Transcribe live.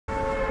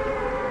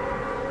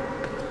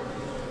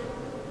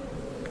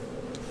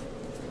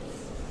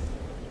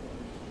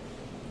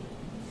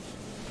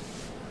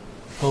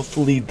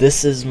Hopefully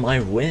this is my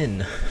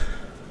win.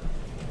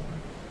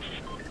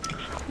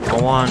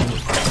 I won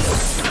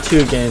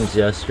 2 games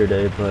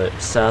yesterday, but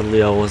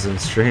sadly I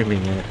wasn't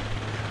streaming it.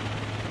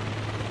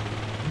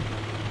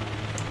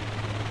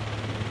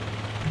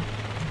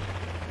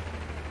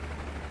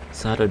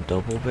 Is that a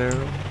double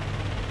barrel?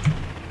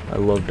 I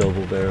love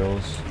double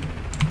barrels.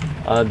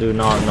 I do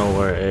not know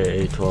where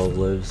AA-12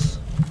 lives.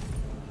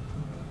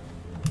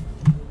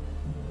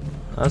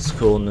 That's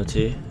cool,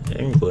 Nati.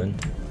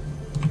 England.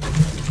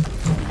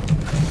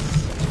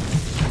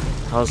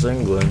 How's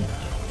England?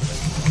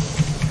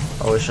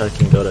 I wish I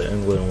can go to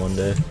England one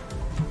day.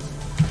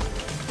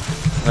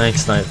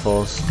 Thanks,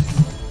 Nightfalls.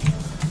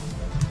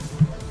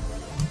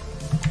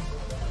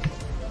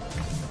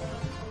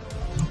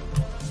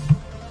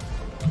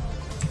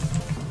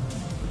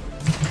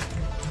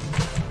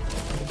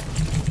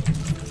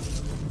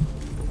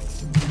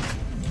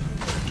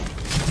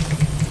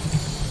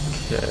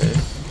 Okay.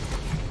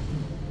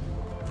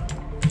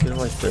 I feel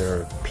like there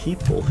are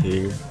people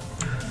here.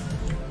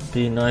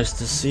 Be nice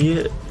to see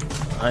it.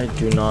 I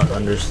do not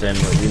understand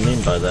what you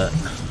mean by that.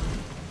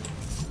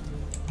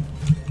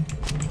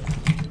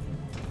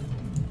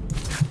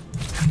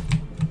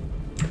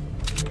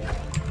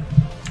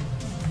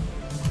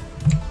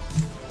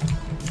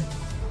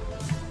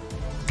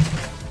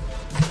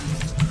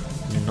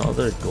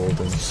 Another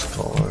golden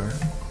scar.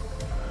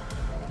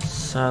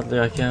 Sadly,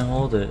 I can't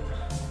hold it.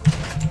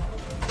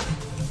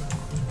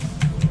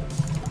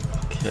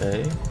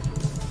 Okay.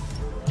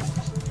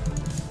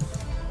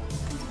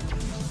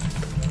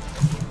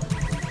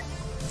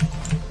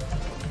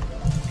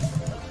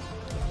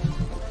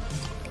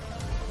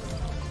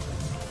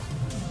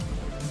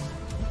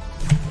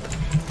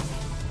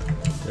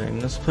 Dang,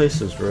 this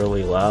place is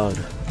really loud.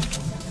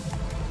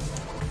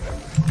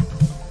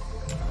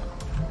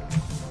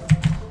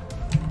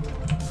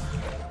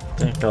 I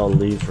think I'll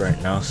leave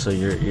right now so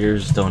your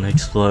ears don't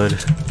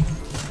explode.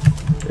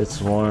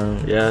 It's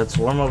warm. Yeah, it's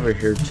warm over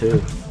here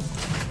too.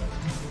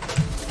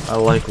 I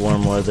like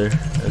warm weather.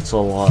 It's a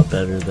lot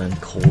better than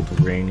cold,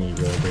 rainy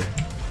weather.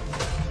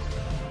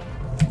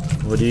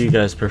 What do you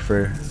guys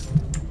prefer?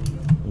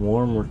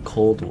 Warm or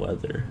cold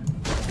weather?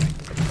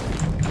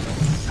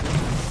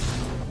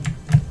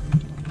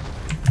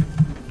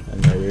 I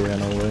know you're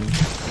gonna win.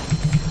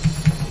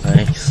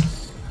 Thanks.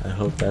 I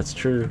hope that's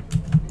true.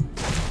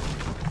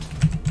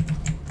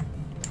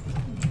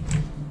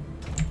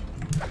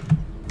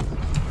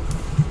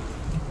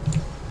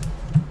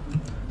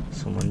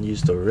 Someone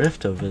used a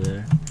rift over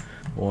there.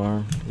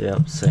 Warm,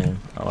 yep, same.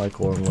 I like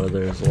warm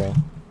weather as well.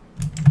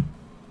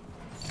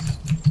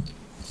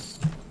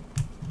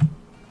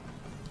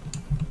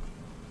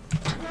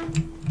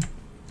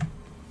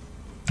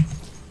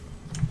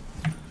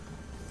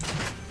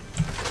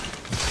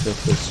 Let's get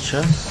this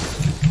chest.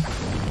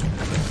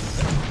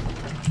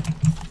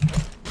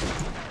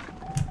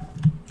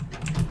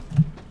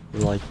 You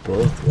like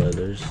both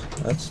weathers.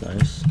 That's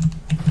nice.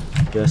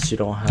 Guess you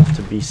don't have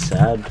to be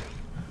sad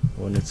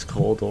when it's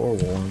cold or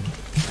warm.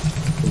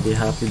 You can be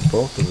happy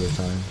both of the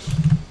times.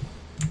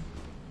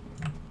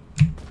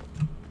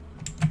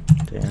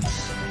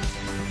 Dance.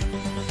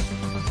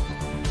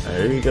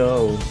 There you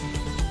go.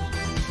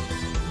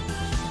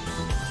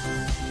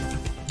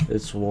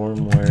 It's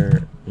warm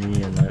where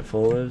me and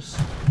Nightfall lives.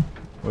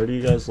 Where do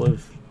you guys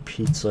live?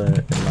 Pizza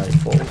and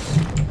Nightfalls.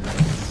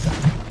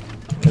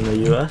 In the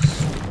US?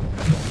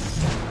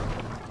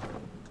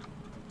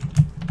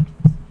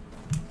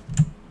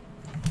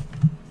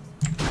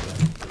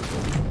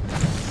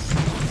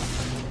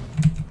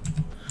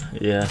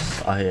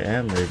 Yes, I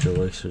am Rage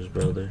Elixir's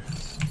brother.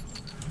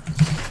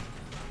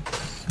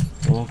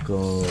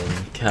 Welcome,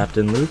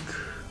 Captain Luke.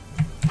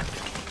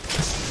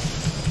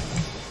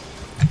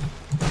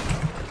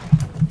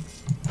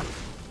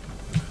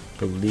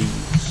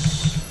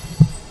 Belize.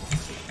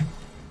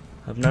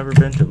 I've never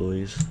been to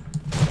Belize.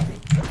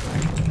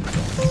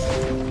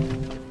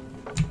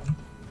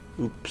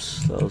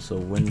 Oops, that was a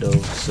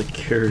Windows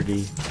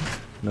security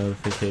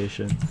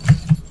notification.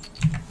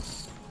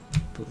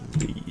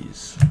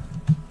 Belize.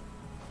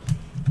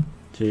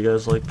 Do you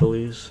guys like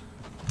Belize?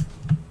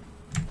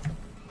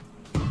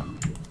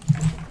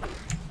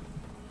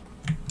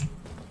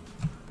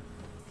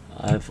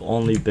 I've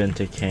only been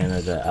to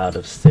Canada out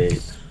of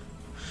state.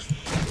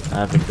 I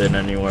haven't been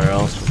anywhere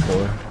else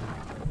before.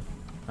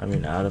 I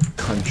mean out of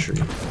country,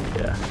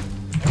 yeah.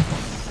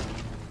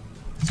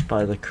 It's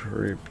by the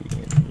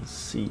Caribbean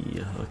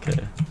Sea,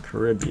 okay.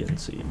 Caribbean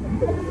Sea.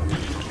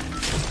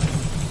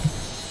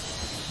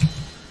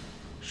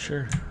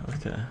 Sure,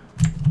 okay.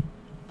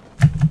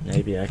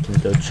 Maybe I can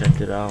go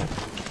check it out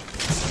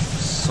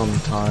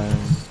sometime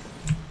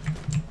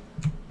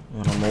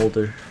when I'm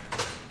older.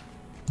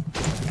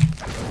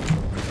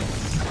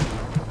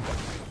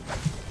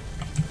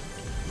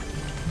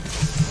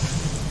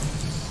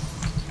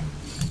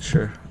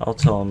 Sure, I'll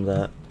tell him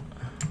that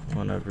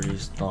whenever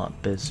he's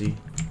not busy.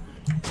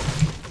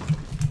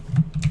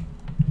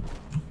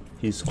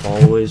 He's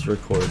always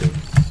recording.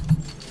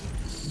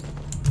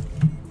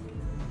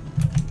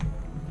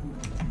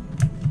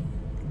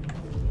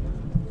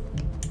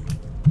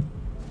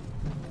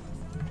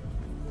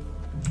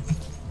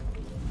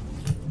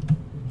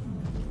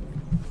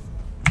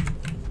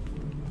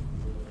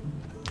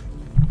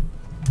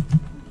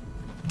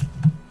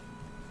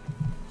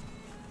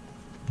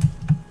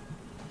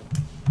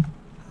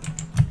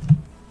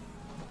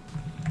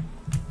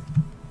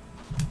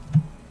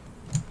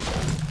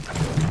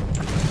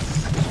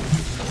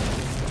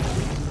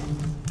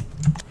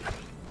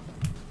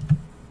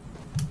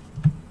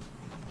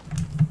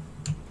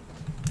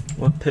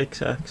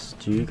 pickaxe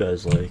do you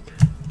guys like?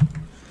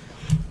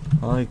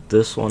 I like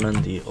this one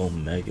and the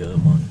Omega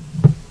one.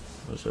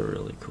 Those are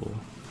really cool.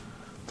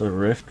 The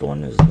Rift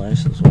one is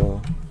nice as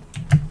well.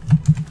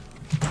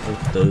 I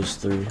like those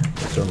three.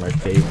 Those are my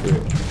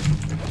favorite.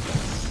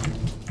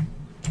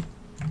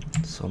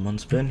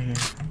 Someone's been here.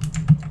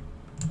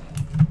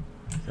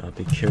 Gotta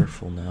be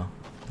careful now.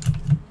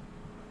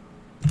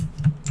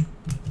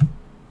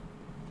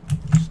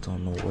 Just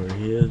don't know where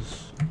he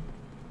is.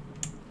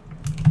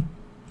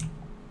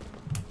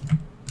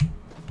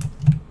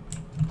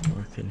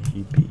 Where can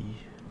he be?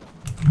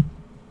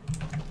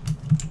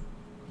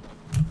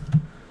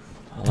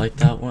 I like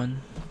that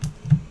one.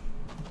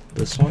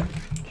 This one?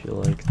 Do you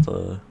like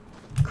the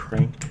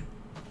crank?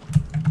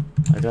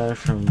 I got it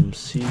from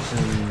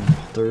season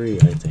 3,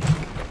 I think.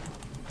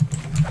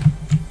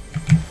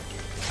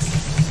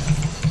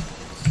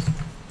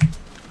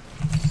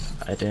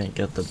 I didn't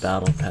get the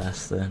battle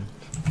pass then,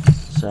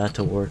 so I had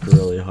to work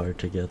really hard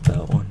to get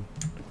that one.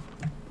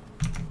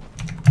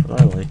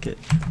 But I like it.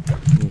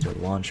 Need to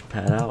launch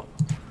pad out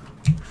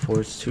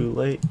before it's too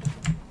late.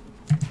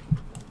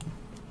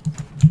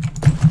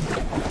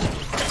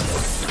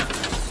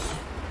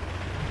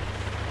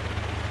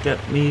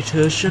 Get me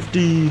to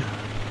Shifty!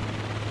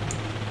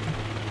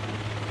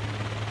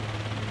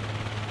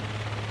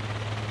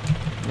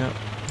 Yep.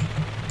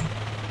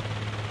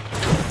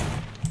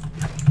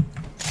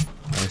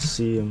 I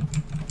see him.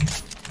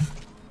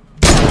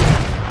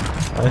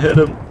 I hit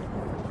him.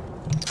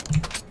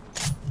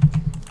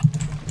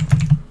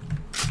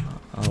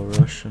 I'll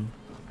rush him.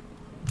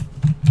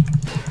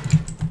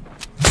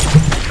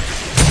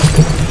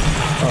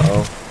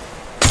 Uh-oh.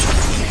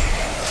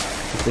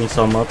 He thinks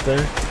I'm up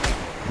there?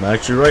 I'm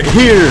actually right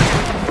here!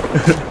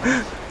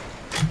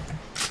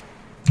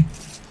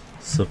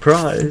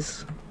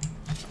 Surprise!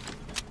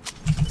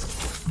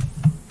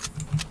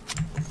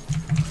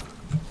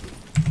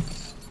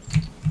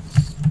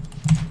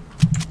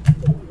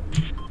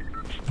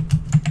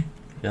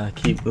 Gotta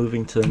keep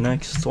moving to the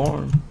next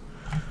storm.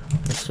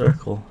 The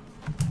circle.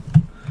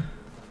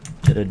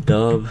 Get a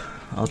dub.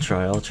 I'll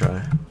try.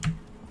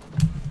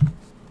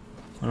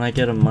 When I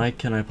get a mic,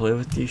 can I play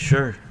with you?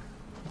 Sure.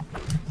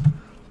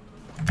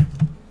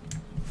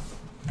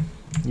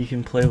 You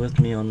can play with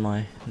me on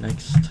my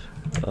next,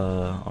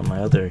 on my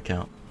other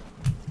account.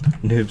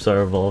 Noobs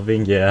are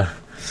evolving, yeah.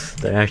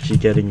 They're actually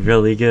getting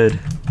really good.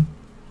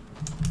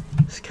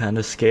 It's kind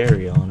of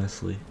scary,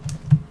 honestly.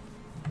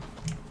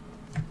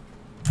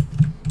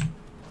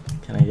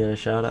 Can I get a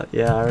shout out?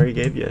 Yeah, I already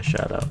gave you a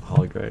shout out,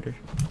 Hog Rider.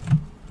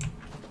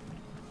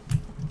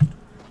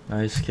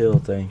 Nice kill,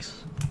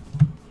 thanks.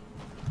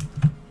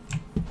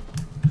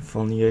 If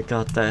only I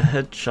got that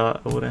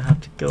headshot, I wouldn't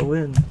have to go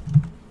in.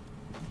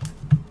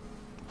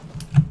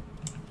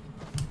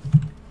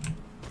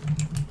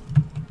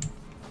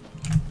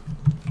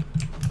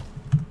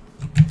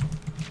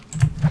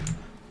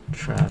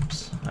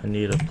 Traps. I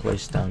need to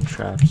place down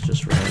traps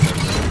just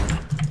randomly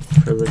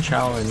for the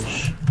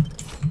challenge.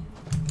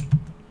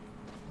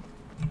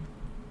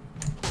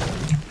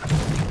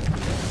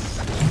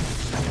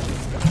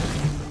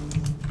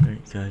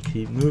 Alright, gotta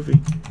keep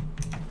moving.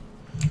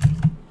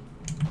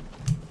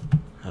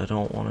 I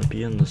don't want to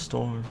be in the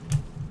storm.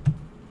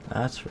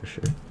 That's for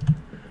sure.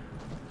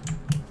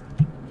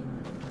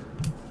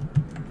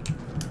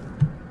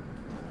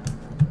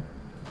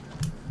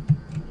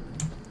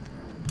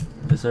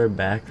 Is there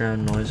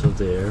background noise of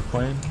the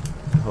airplane?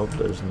 I hope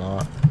there's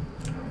not.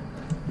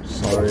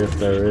 Sorry if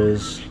there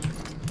is.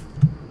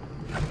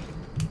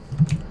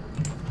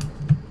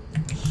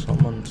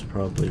 Someone's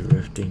probably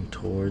rifting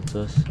towards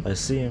us. I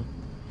see him.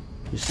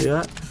 You see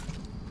that?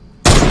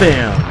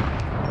 Bam!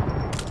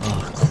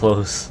 Oh,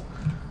 close.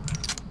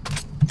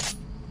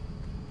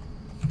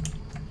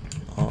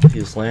 Oh,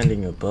 he's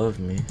landing above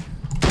me.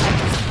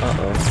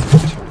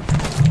 Uh-oh.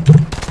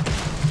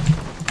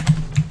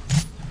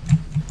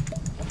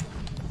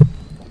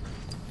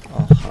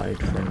 I'll hide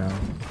for now.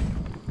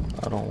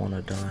 I don't want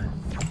to die.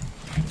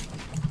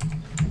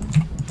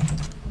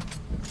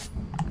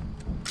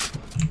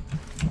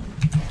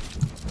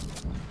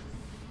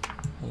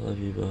 I love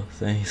you both.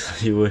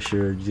 Thanks. You wish you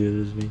were as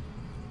good as me.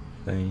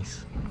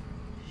 Thanks.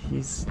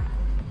 He's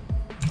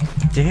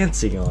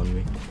dancing on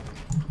me.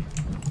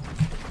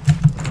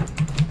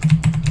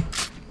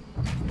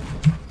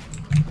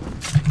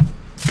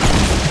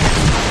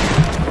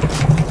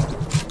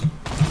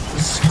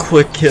 Just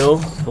quick kill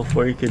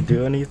before you could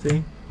do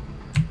anything.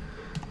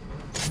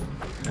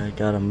 I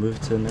gotta move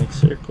to the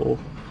next circle.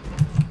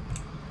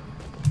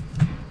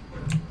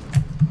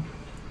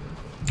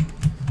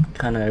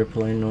 Kind of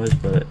airplane noise,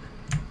 but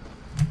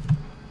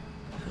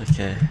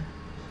okay.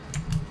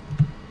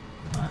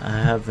 I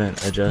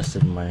haven't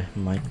adjusted my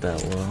mic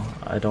that well.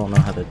 I don't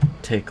know how to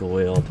take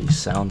away all these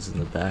sounds in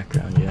the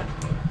background yet.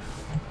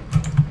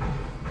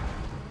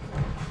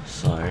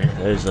 Sorry,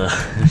 there's a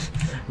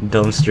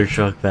dumpster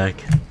truck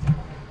back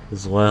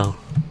as well.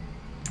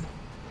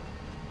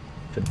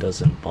 If it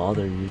doesn't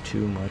bother you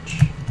too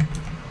much.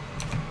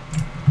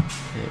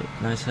 Hey,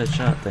 nice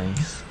headshot,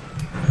 thanks.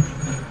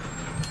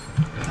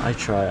 I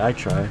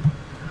try.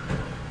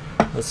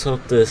 Let's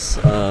hope this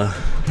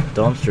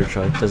dumpster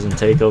truck doesn't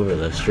take over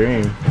the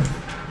stream,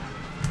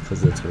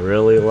 because it's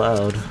really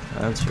loud,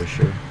 that's for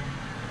sure.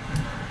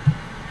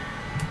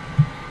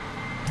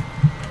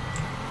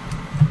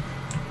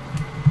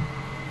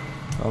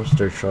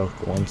 Dumpster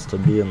truck wants to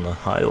be in the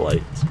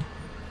highlights.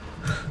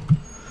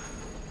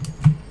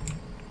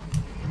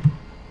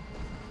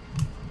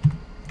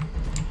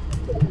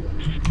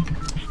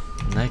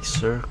 Next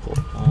circle.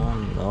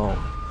 Oh no.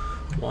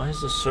 Why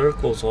is the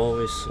circles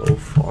always so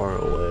far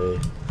away?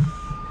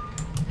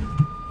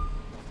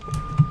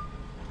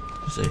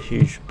 There's a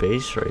huge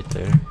base right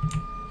there.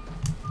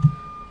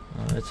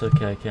 Oh, it's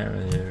okay, I can't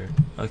really hear it.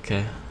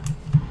 Okay.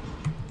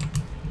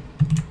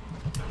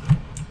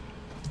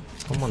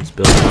 Someone's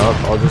building up.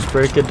 I'll just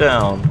break it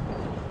down.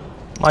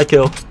 My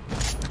kill.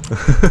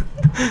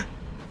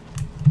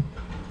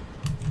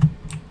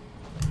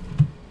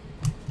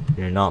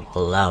 You're not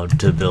allowed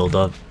to build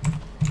up.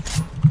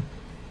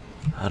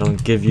 I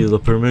don't give you the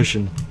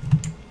permission.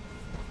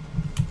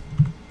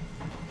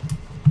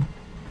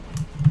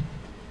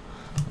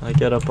 I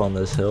get up on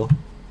this hill.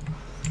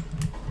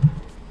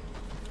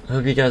 I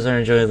hope you guys are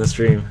enjoying the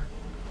stream.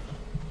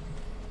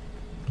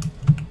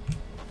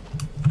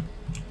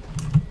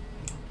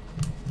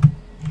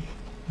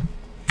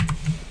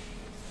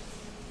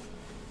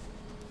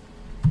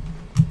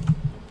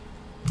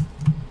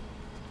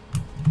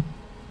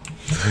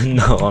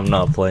 No, I'm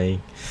not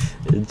playing.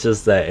 It's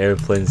just that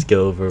airplanes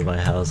go over my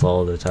house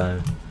all the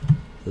time.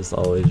 It's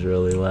always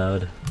really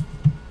loud.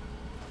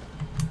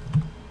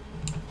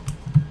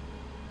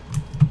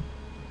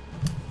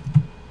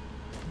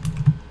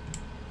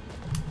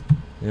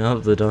 You know,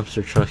 the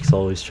dumpster truck's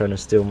always trying to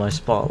steal my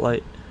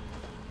spotlight.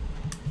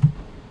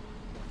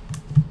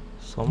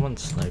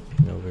 Someone's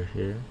sniping over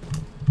here.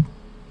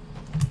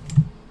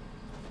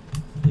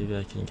 Maybe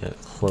I can get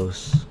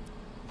close.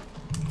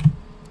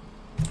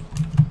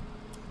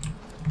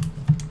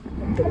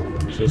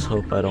 Just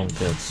hope I don't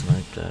get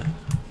sniped at.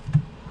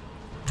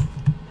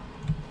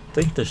 I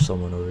think there's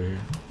someone over here.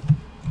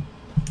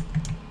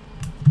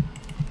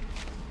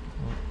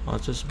 I'll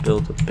just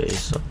build a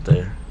base up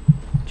there,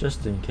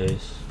 just in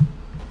case.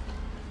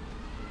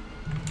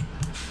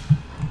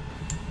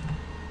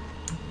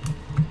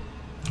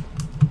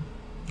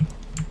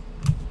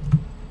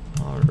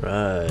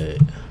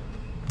 Alright.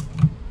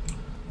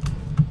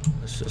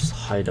 Let's just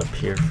hide up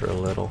here for a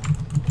little.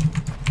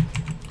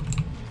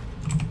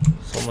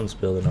 Someone's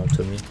building up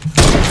to me.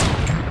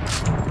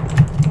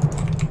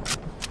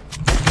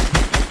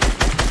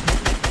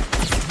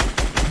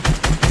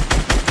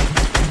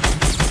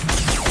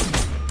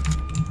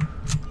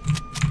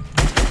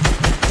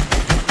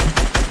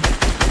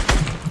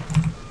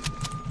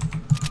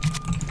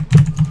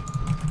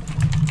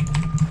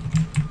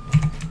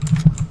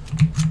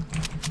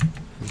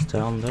 He's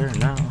down there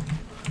now.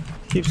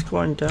 Keeps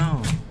going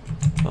down.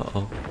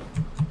 Uh-oh.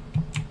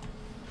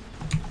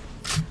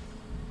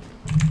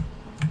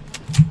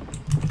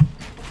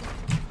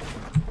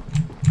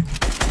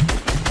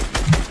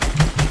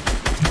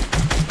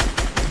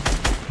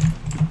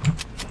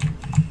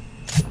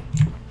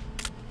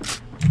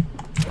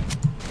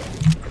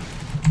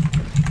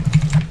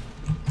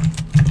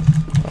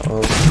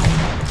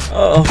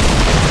 Oh,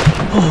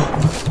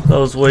 that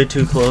was way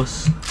too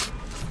close.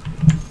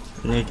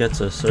 And he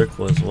gets a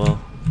circle as well.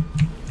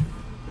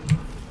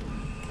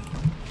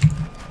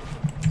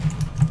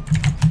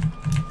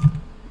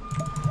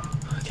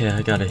 Okay,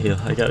 I gotta heal.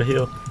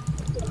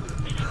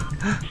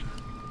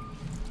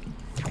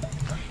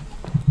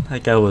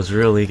 That guy was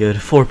really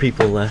good. 4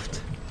 people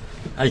left.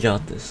 I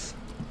got this.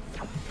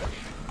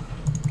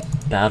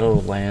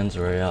 Battlelands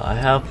Royale. I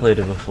have played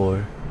it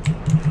before.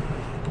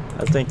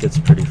 I think it's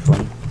pretty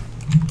fun.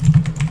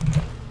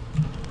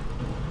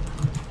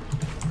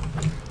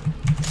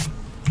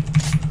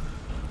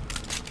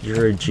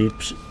 You're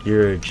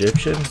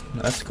Egyptian?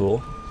 That's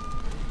cool.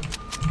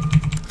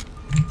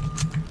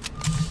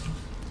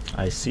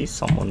 I see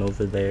someone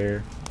over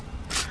there.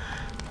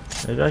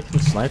 Maybe I can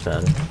snipe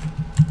at him.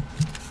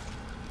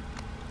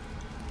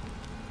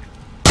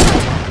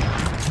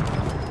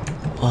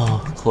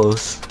 Oh,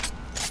 close.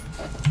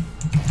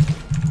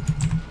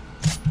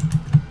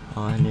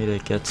 Oh, I need to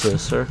get to a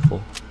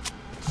circle.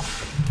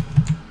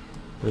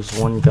 There's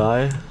one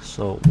guy,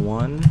 so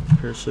one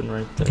person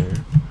right there.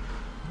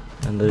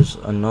 And there's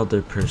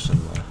another person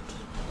left.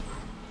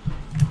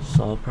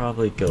 So I'll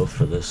probably go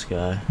for this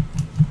guy.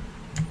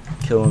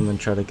 Kill him and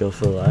try to go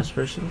for the last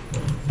person.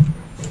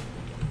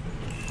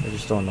 I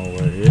just don't know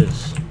where he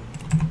is.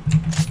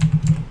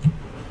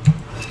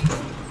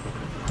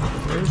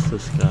 Where's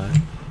this guy?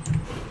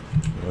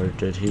 Where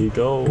did he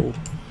go?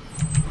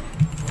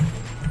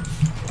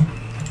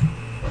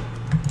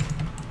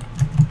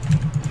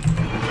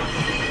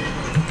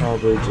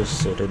 Probably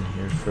just sit in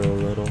here for a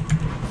little.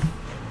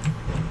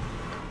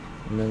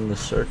 And then the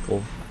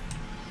circle.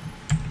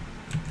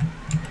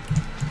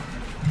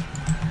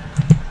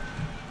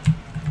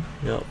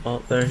 Yep,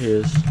 oh, there he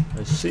is.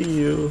 I see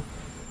you.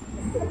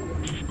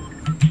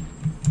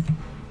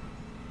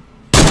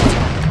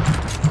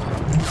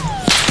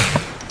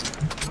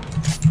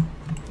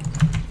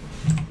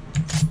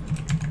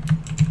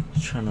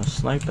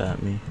 snipe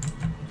at me.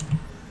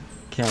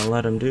 Can't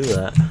let him do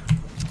that.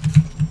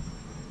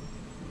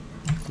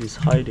 He's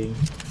hiding.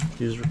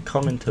 He's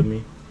coming to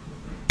me.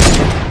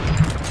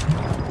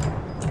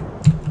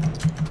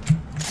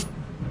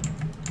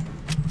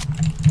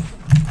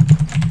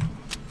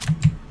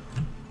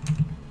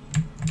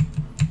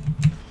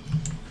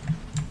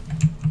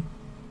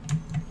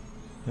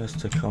 He has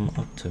to come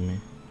up to me.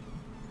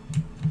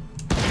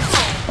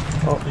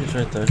 Oh, he's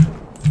right there.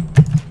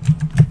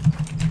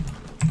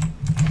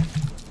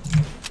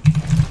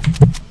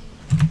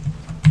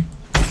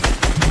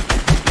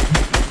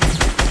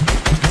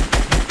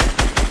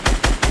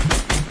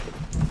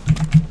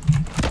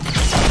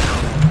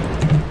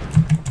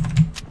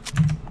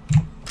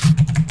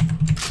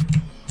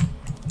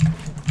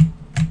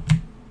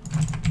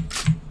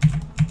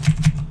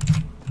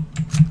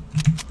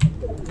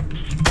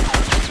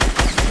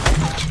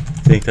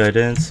 Think I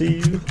didn't see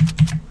you?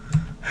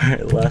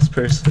 Alright, last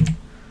person.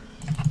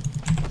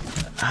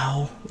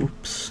 Ow,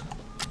 oops.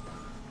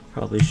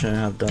 Probably shouldn't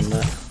have done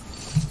that.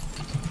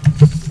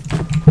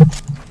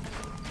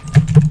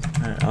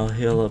 Alright, I'll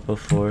heal up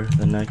before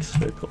the next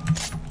circle.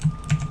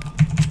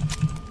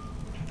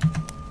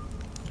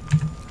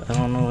 I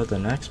don't know where the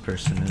next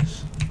person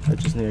is. I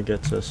just need to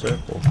get to a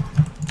circle.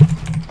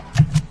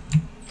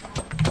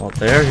 Oh,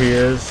 there he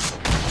is.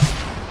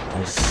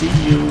 I see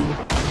you.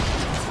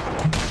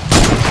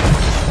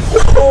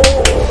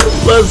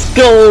 Oh, let's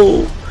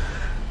go!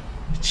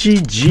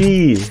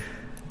 GG.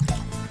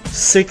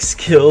 6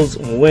 kills,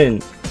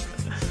 win.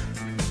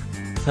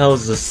 That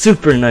was a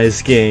super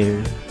nice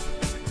game.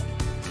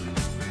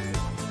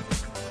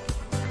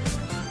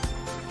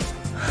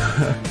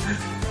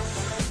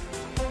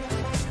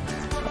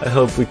 I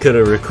hope we could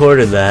have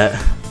recorded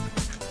that.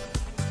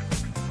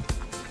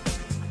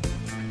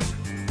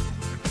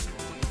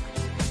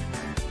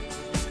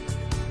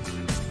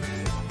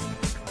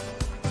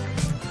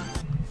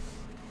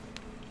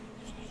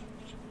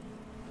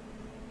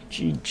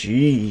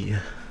 GG.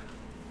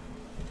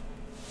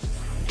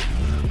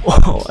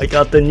 Oh, I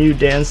got the new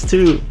dance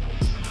too.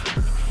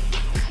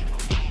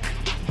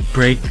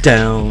 Break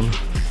down.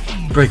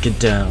 Break it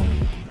down.